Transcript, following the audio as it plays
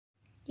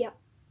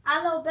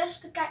Hallo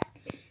beste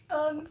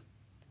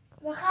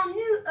we gaan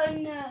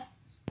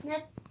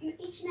nu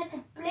iets met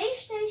de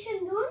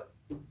PlayStation doen.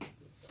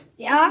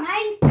 Ja. In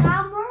mijn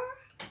kamer.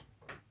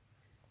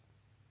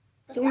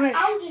 Dat Jongens.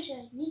 de ouders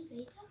het niet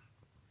weten.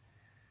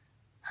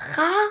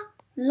 Ga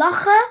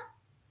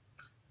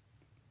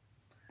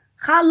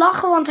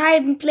lachen, want hij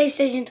heeft een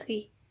PlayStation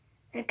 3.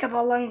 En ik heb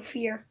al lang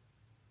 4.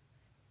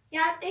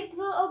 Ja, ik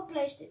wil ook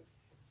PlayStation.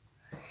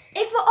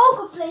 Ik wil ook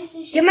een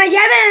PlayStation. Ja, maar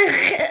jij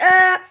bent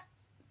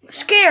een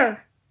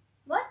skeer.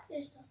 Wat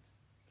is dat?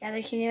 Ja,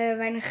 dat je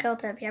weinig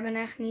geld hebt. Jij bent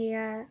echt niet...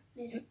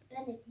 Nee, dat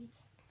ben ik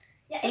niet.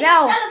 Ja, ik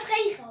Wel. heb zelf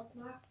geen geld,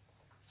 maar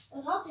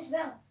dat had ik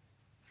wel.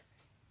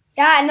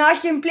 Ja, en dan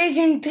had je een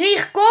PlayStation 3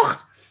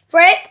 gekocht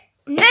voor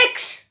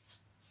niks.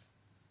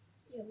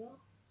 Jawel.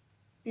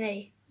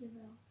 Nee,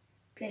 Jawel.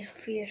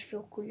 PlayStation 4 is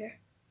veel cooler.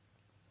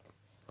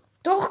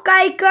 Toch,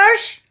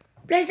 kijkers?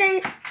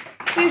 PlayStation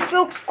 4 is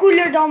veel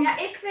cooler dan... Ja,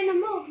 ik vind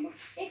hem ook, maar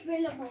ik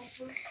wil hem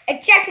ook.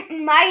 Ik check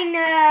mijn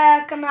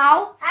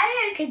kanaal.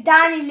 Hij Kijk,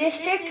 Dani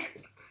Listik.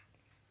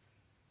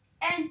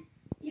 En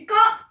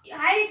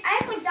hij heeft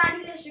eigenlijk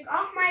Dani Listik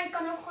 8, maar je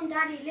kan ook gewoon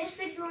Dani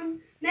Listik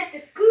doen met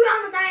de Q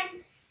aan het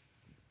eind.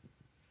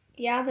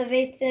 Ja, dat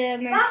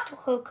weten mensen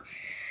toch ook.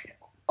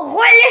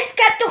 Royalist, ik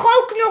heb toch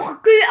ook nog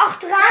een Q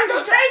achteraan? Ja,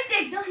 dat weet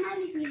ik. Dat is mijn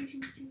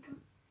lievelings-YouTuber.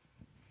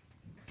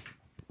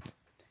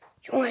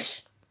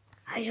 Jongens,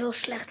 hij is heel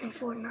slecht in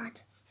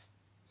Fortnite.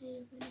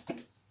 Nee, dat ben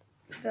ik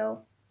niet.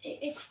 Wel.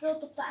 Ik speel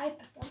het op de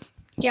iPad dan.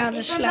 Ja, dat Ik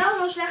is ben slecht. wel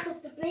heel slecht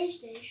op de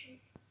PlayStation.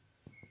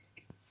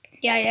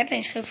 Ja, je hebt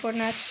eens geen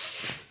Fortnite.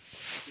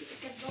 Ik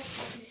heb wel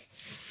Fortnite.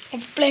 Op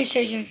de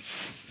PlayStation.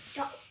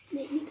 Ja,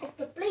 nee, niet op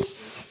de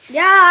PlayStation.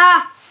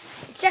 Ja,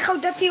 ik zeg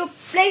ook dat hij op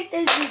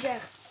PlayStation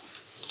zegt.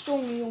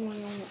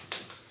 Jongen.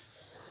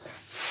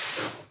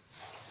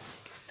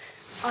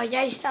 Oh,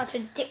 jij staat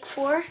er dik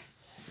voor.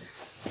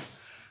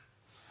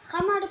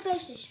 Ga maar de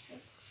PlayStation voor.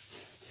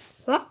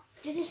 Wat?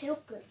 Dit is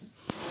heel kut.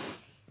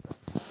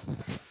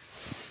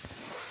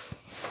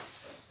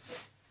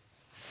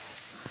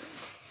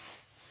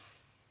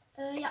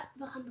 Ja,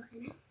 we gaan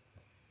beginnen.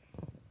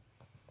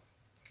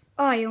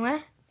 Oh,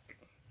 jongen.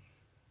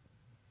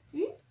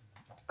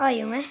 Oh,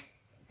 jongen.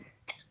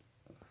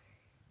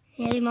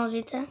 Helemaal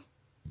zitten.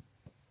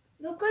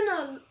 We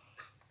kunnen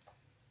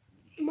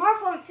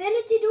Marvel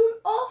Infinity doen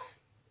of...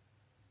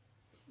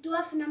 Doe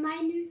even naar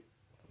mij nu.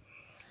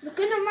 We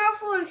kunnen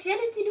Marvel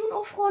Infinity doen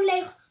of gewoon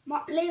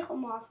Lego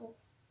Marvel.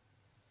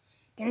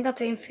 Ik denk dat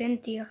we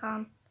Infinity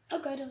gaan.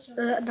 Oké, dat is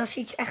wel. Dat is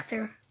iets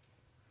echter.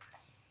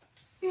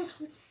 Dat is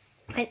goed.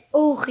 Mijn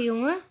ogen,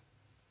 jongen.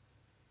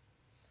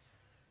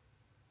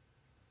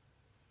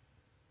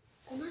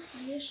 Kom even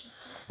hier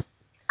zitten.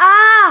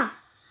 Ah!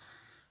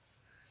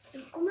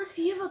 Kom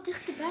even hier wat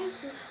dichterbij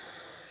zitten.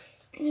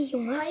 Nee,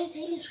 jongen. Kan je het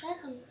hele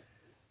scherm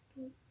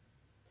doen?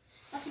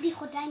 Even die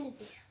gordijnen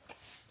dicht.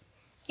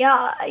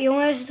 Ja,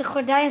 jongens, de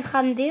gordijnen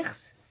gaan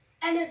dicht.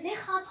 En het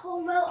licht gaat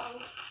gewoon wel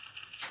aan.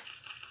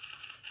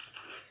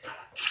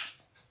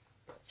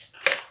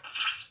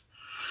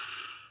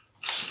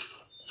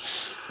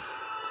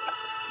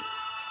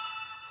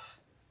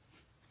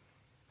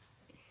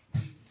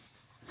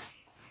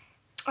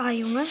 Ah,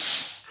 jongen.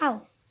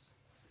 Auw.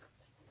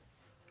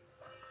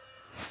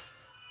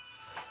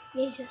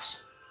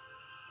 Jezus.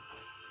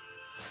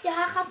 Ja,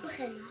 hij gaat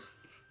beginnen.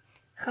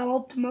 Gaan we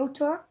op de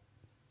motor.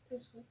 Dat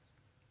is goed.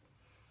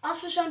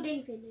 Als we zo'n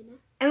ding vinden, hè.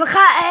 En we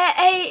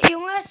gaan,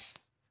 jongens.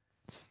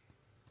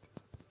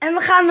 En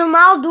we gaan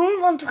normaal doen,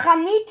 want we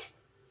gaan niet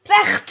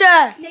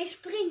vechten. Nee,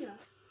 springen.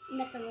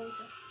 Met de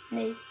motor.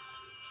 Nee. We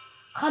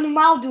gaan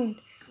normaal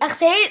doen.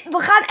 We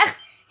gaan echt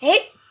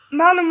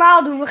helemaal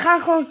normaal doen. We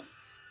gaan gewoon...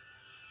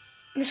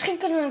 Misschien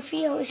kunnen we een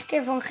video eens een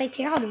keer van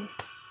GTA doen.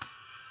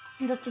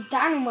 En dat we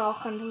daar normaal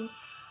gaan doen.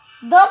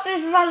 Dat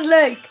was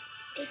leuk.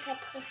 Ik heb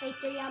geen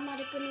GTA, maar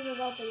dat kunnen we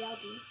wel bij jou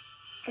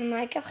doen.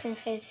 Maar ik heb geen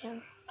GTA.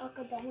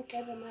 Oké, dan een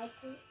keer bij mij.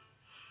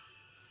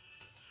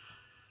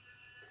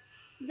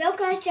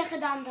 Welke had jij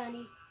gedaan,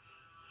 Dani?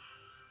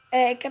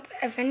 Ik heb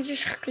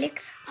Avengers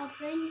geklikt.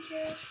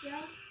 Avengers, ja.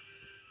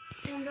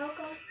 En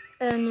welke?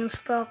 Een nieuw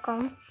spel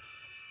kan.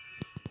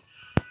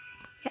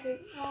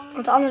 Oh,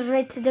 Want anders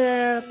weten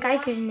de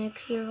kijkers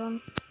niks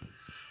hiervan.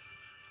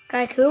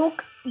 Kijk,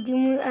 Hulk, die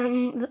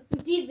moet...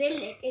 die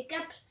wil ik.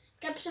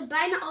 Ik heb ze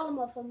bijna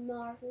allemaal van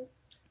Marvel.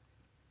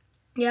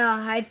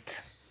 ja, hij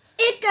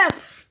Ik heb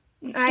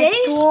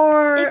heeft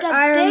Thor, ik heb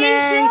Iron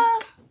deze,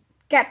 Man,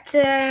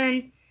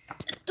 Captain.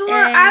 Thor,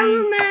 en-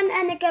 Iron Man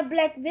en ik heb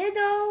Black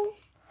Widow.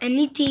 En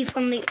niet die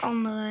van die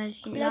andere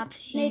laten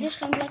zien. Nee, dit is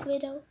geen Black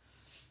Widow.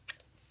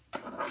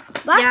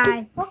 Waar is Ja.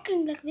 die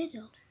fucking Black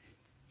Widow?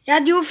 Ja,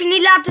 die hoef je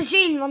niet laten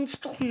zien, want het is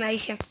toch een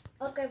meisje.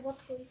 Oké,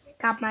 wat goed.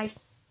 Ik haat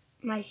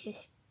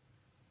meisjes.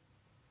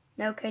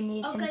 Nee, oké,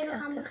 niet. Oké, in het we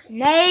gaan echt.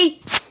 beginnen.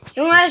 Nee,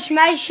 jongens,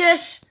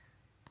 meisjes.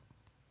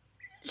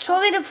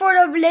 Sorry voor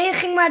de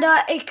belediging,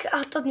 maar ik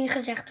had dat niet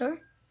gezegd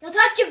hoor. Dat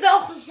had je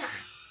wel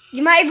gezegd.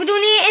 Ja, maar ik bedoel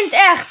niet in het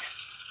echt.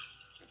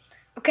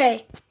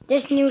 Oké,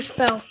 dit is een nieuw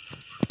spel.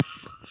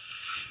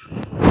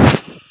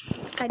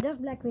 Kijk, dat is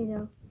Black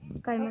Widow.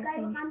 Kan je Oké, maar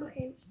we zien. gaan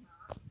beginnen.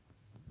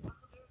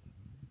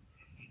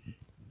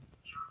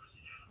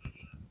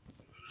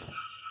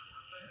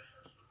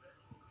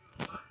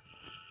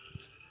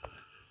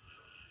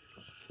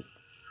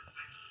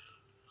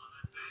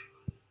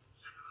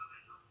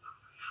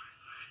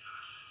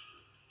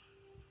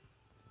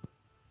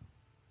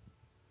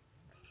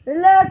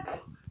 Leuk!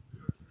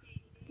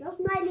 Dat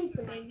is mijn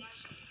lieveling.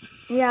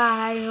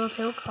 Ja, hij was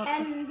heel grappig.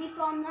 En die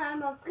van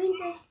mijn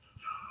vriend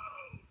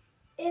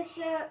is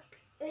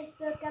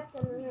de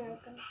Captain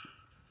America.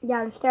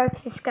 Ja, de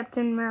sterkste is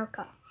Captain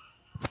America.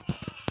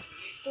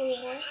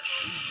 Thor.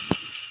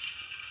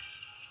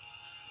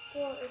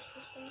 Thor is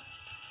de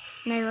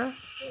sterkste. Nee hoor.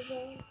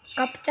 Jawel.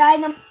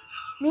 Kapitein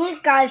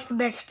Amerika is de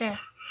beste.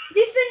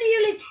 Wie vinden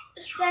jullie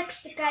het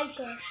sterkste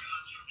kijkers?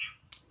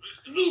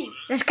 Wie?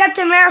 Dus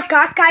Captain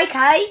America, kijk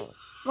hij.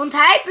 Want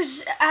hij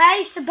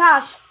is de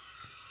baas.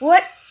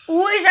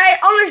 Hoe is hij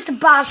anders de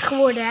baas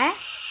geworden, hè?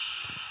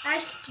 Hij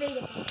is de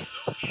tweede man.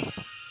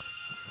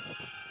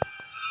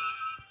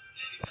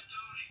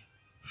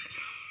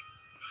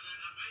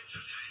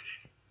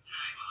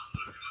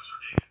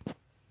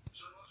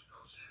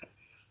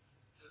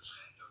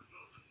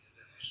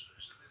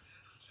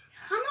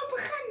 Ga nou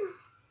beginnen.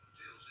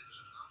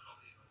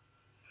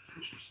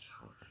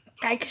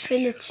 Kijkers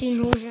willen het zien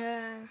hoe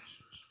ze...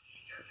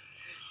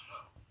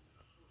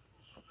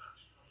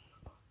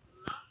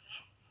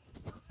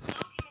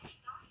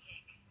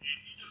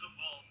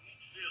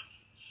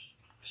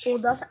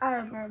 Oh, dat is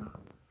Iron Man.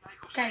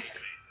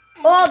 Kijk.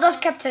 Oh, dat is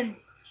Captain.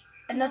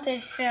 En dat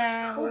is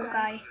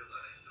Hawkeye.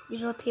 Die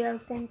wil hier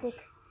ook, denk ik.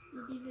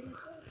 Die wil ik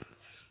ook.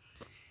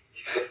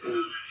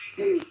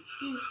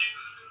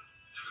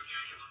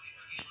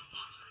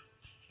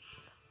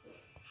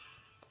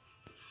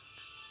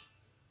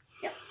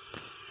 Ja.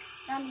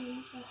 Dani, je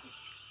moet wel goed.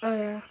 Oh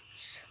ja.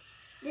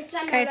 Dit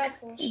zijn de Kijk,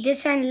 levels. dit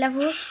zijn de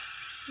levels.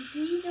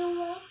 Die doen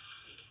we.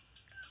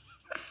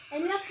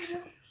 En nu even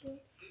zo.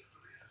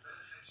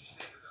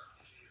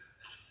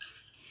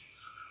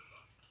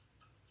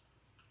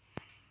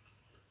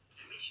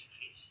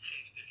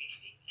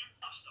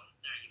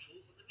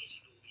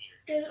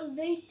 Dat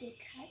weet ik,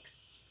 gek.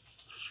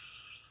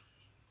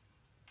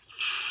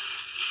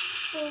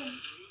 Boom.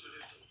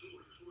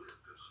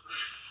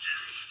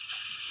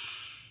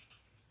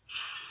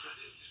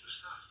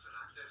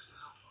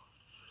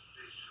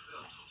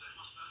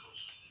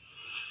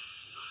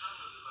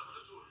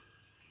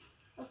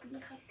 Oké,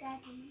 die gaat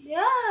kijken.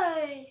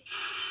 Jee!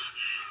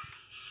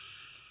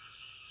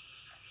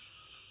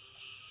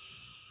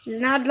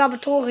 Naar het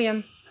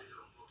laboratorium.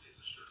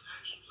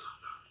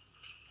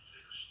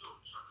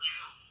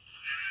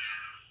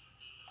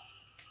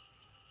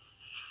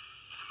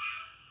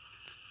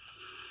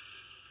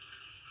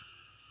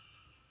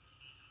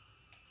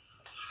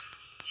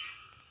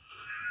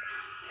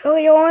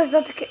 Sorry jongens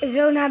dat ik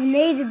zo naar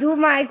beneden doe,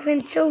 maar ik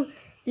vind het zo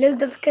leuk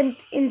dat ik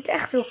in het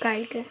echt wil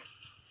kijken.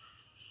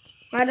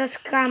 Maar dat is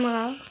de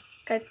camera.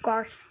 Kijk,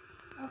 Cars.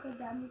 Oké,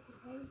 daar moet ik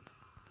heen.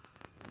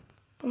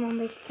 Kom een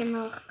beetje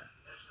kinderig.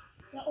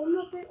 Ja,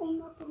 omdat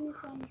er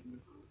niks anders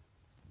moet.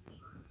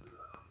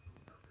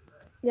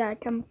 Ja,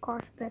 ik heb mijn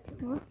Cars bed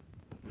hoor.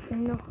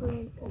 En nog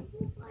een.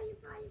 Fire,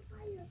 fire,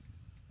 fire.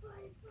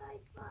 Fire, fire,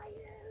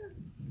 fire.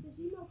 We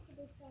zien of we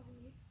dit gaan.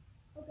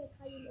 Oké, ik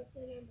ga jullie op de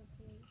render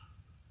gooien.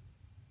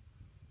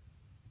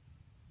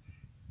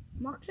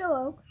 Mag ik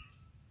zo ook?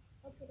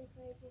 Oké, dan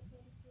ga ik op de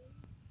render.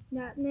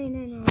 Ja,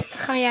 nee.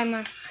 Ga jij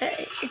maar.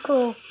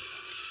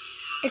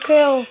 Ik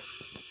wil.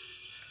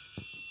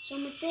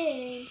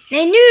 Zometeen.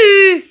 Nee,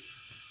 nu!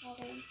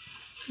 Waarom?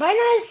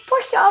 Bijna is het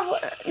potje af.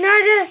 Naar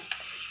de.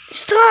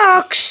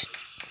 Straks.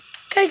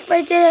 Kijk,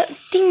 bij de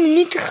 10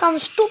 minuten gaan we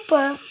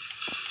stoppen.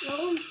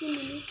 Waarom 10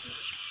 minuten?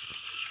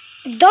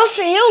 Dat is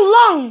heel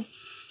lang.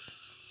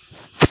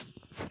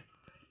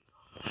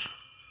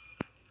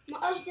 Maar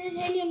als dit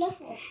hele level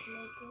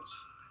afgelopen is.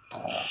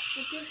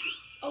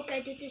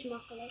 Oké, dit is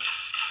makkelijk.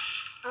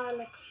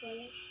 Aardig voor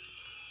je.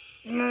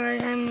 Maar we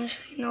zijn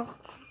misschien nog.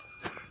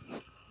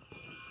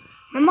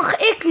 Maar mag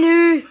ik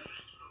nu?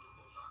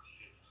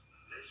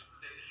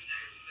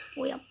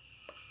 Oh ja.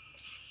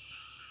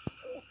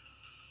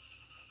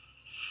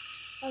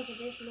 Oh, dit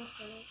is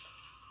makkelijk.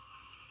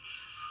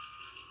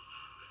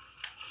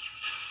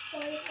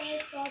 Fire,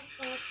 fire, fire,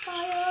 fire,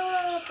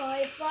 fire,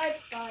 fire, fire,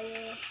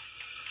 fire.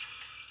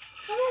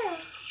 Ga weg.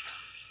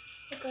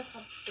 Oké, ga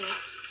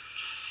dood.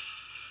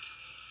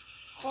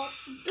 Ga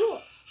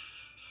dood.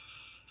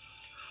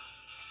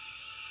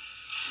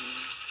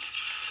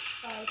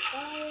 Fire,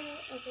 fire.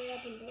 Oké, jij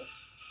bent dood.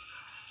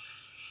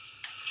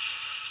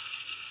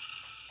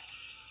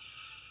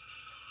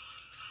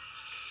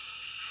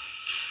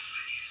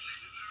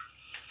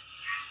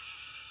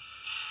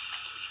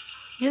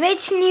 Nu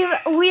weet ze niet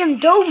hoe je hem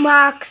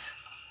doodmaakt.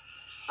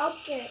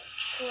 Oké.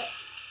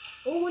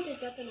 Hoe moet ik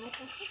dat dan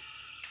uitleggen?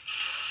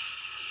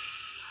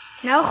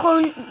 Nou,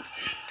 gewoon.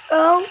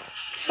 Oh,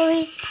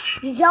 sorry.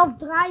 Jezelf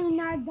draaien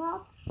naar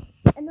dat.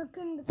 En dan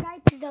kunnen de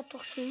kijkers dat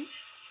toch zien.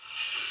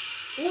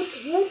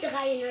 Hoe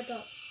draai je naar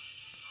dat?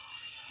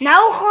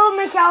 Nou, gewoon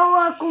met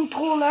jouw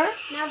controller.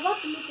 Nou,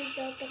 wat moet ik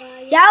dat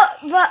draaien? Ja,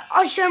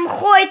 als je hem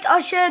gooit,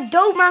 als je het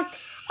dood maakt,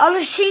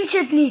 anders zien ze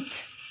het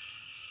niet.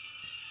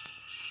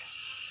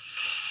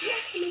 Ja,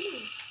 even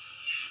doen.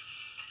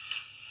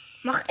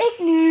 Mag ik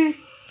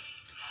nu?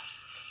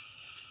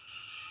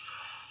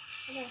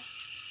 Ja.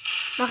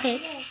 Mag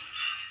ik? Ja.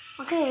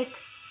 Mag ik?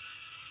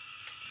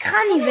 Ik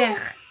ga niet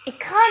weg.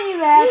 Ik ga niet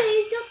weg.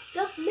 Nee,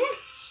 dat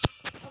mens.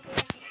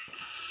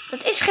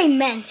 Dat is geen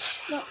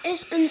mens. Dat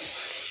is een...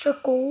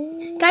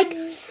 Sukkel. Kijk,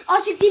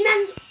 als ik die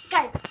mensen...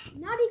 Kijk,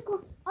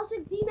 als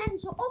ik die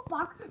mensen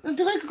oppak, dan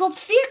druk ik op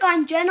het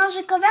vierkantje. En als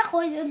ik er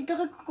weggooi, dan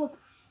druk ik op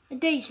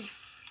deze.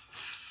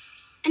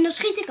 En dan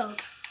schiet ik ook.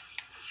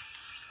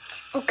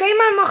 Oké,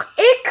 maar mag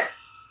ik?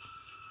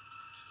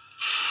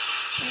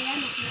 Ja, jij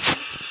mag niet.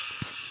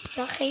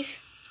 Ja, geef.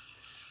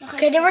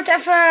 Oké, Dit wordt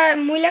even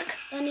moeilijk.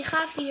 Dan die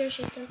ga even hier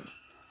zitten.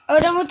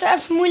 Oh, dan wordt het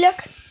even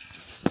moeilijk.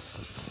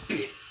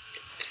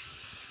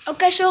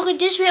 Oké, sorry,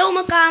 dit is weer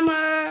mijn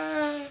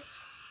kamer.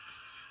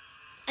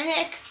 En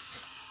ik.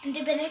 En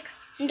dit ben ik.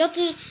 En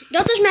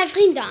dat is mijn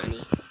vriend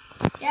Dani.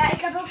 Ja,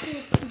 ik heb ook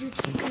een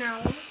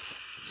YouTube-kanaal.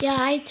 Ja,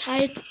 hij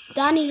heet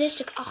Dani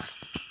Listek 8.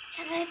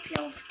 Ja, dat heb je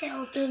al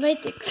verteld. Dat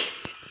weet ik.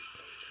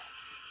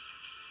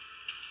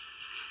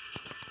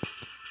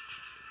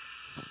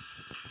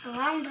 Oh,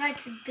 waarom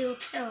draait het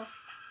beeld zelf?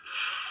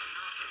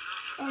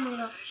 Oh my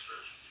god.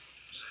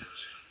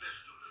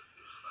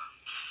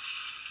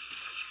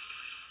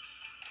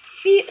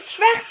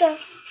 Vechten.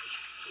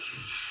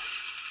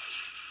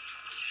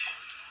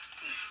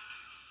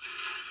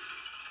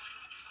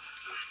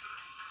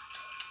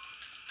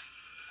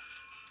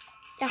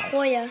 Ja,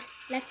 gooien.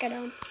 Lekker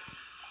dan.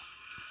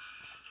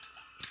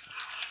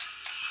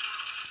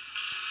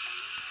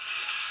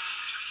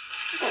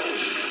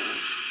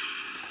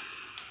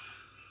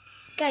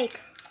 Kijk.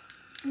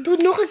 Doe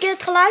nog een keer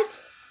het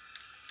geluid.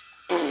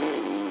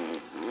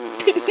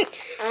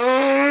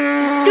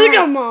 Doe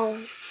normaal.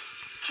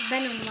 Ik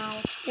ben normaal.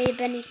 Nee, je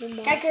bent niet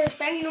normaal. Kijk, dus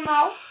ben ik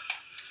normaal.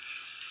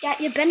 Ja,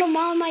 je bent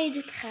normaal, maar je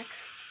doet gek.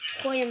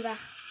 Gooi hem weg.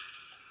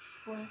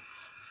 Gooi.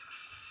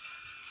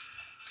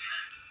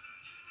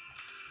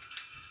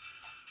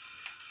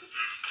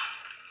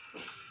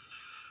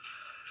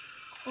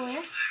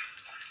 Gooien.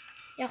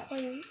 Ja,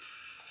 gooi hem.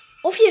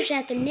 Of je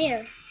zet hem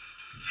neer.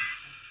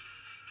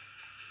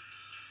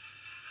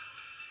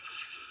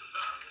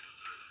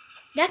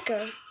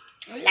 Lekker.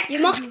 Lekker. Je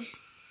mag...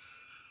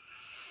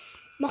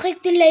 Mag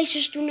ik de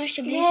lezers doen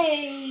alsjeblieft?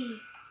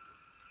 Nee.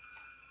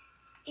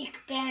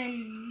 Ik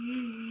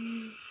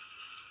ben...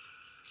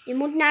 Je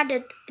moet naar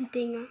de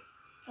dingen.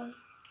 Oh.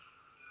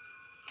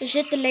 Er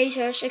zitten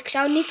lezers. Ik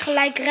zou niet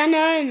gelijk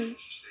rennen.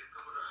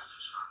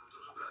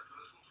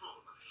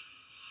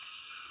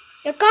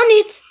 Dat kan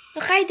niet.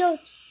 Dan ga je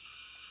dood.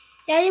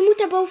 Ja, je moet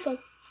naar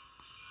boven.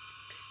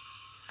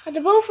 Ga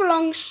er boven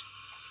langs.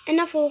 En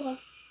naar voren.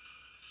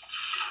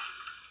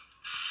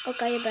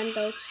 Oké, je bent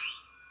dood.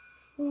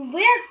 Hoe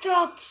werkt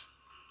dat?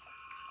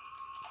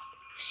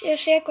 Een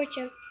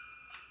cirkeltje.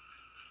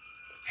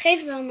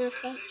 Geef dan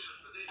even.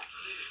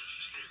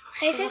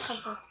 Geef eens.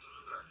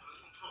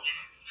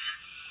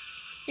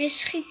 Nee,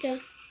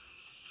 schieten.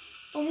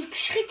 Hoe moet ik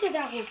schieten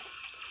daarop?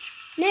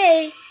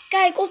 Nee,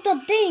 kijk op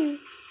dat ding.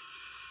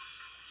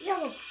 Ja.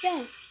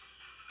 Ja.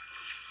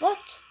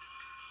 Wat?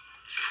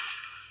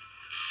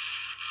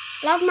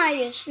 Laat mij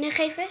eens. Nee,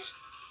 geef eens.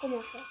 Kom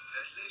even.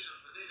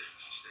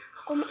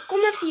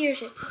 Kom even hier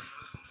zitten.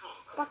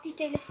 Pak die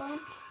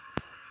telefoon.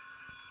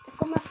 En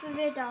kom even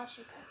weer daar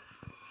zitten.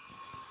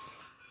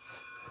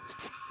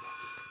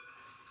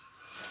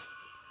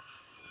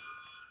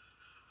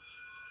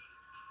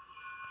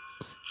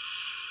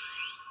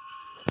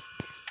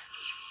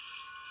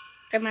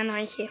 Kijk, mijn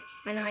handje.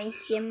 Mijn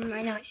handje.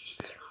 Mijn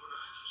handje.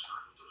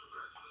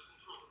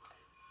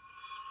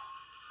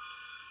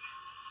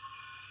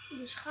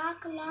 De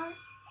schakelaar.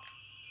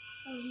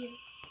 Oh, hier.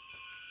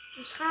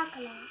 De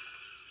schakelaar.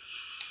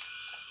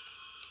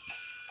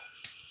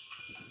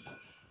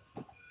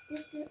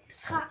 Dit is de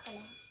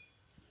schakelaar.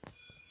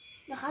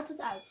 Dan gaat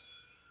het uit.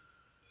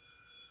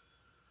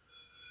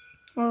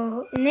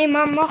 Oh, nee,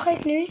 maar mag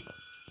ik nu?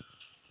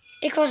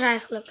 Ik was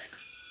eigenlijk.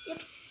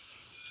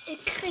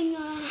 Ik ging...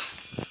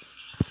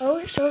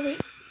 Oh, sorry.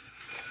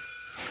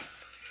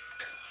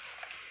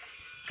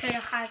 Oké,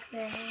 dan ga ik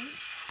weer heen.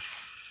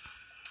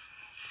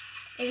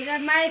 Denk je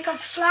dat mij kan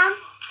verslaan?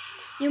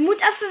 Je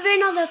moet even weer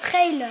naar dat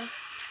gele.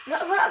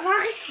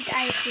 Waar is het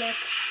eigenlijk?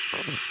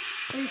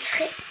 In het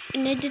schip.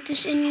 Nee, dit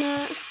is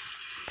in...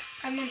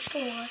 Aan mijn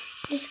storen.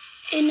 Dit is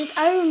in het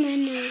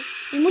Ironman.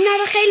 Je moet naar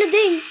dat gele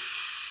ding.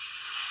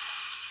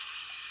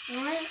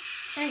 Ja, er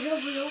zijn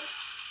zoveel.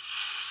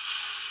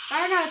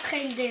 Waar nou het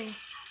gele ding?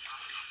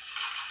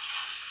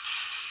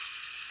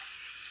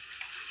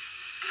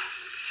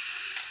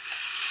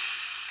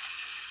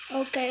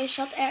 Oké, er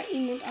zat er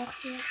iemand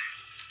achter.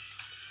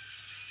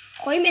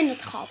 Gooi hem in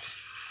het gat.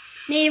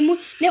 Nee,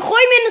 nee,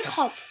 gooi hem in het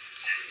gat.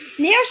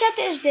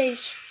 Neerzetten is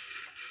deze.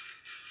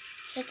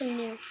 Zet hem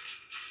neer.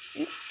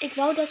 Ik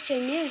wou dat je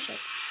hem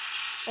neerzet.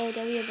 Oh,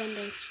 je bent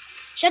dood.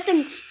 Zet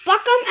hem,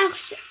 pak hem en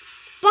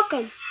pak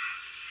hem.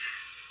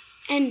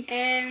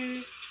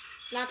 En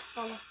laten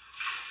vallen.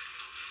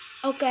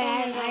 Oké,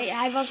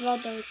 hij was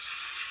wel dood.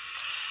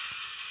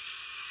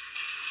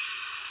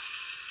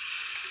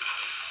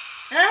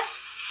 Huh?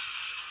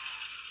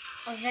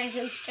 Als zijn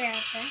zo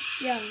sterk, hè?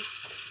 Ja.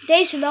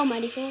 Deze wel,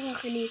 maar die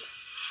vorige niet.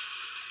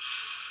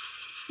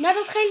 Nou,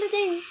 dat gele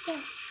ding.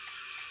 Ja.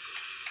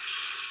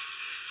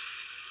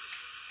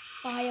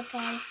 Fire,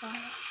 fire,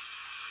 fire.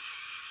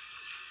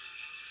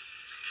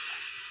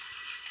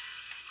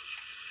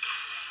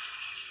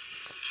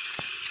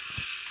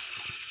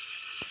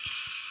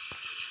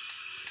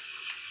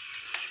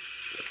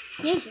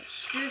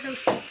 Jezus. Nu zo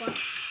stoppen.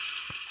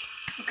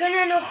 We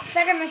kunnen nog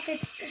verder met dit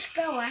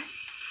spel, hè?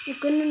 We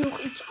kunnen nog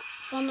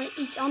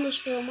iets anders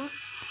filmen.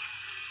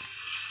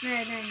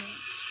 Nee.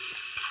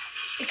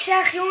 Ik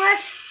zeg,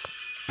 jongens,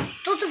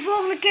 tot de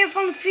volgende keer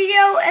van de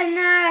video. En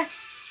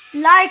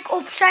like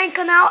op zijn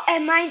kanaal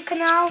en mijn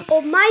kanaal.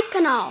 Op mijn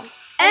kanaal.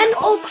 En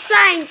op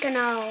zijn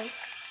kanaal.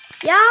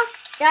 Ja?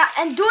 Ja,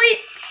 en doei.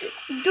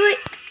 Doei.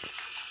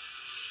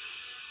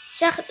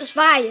 Zeg het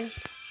zwaaien.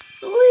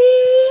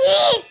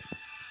 Doei.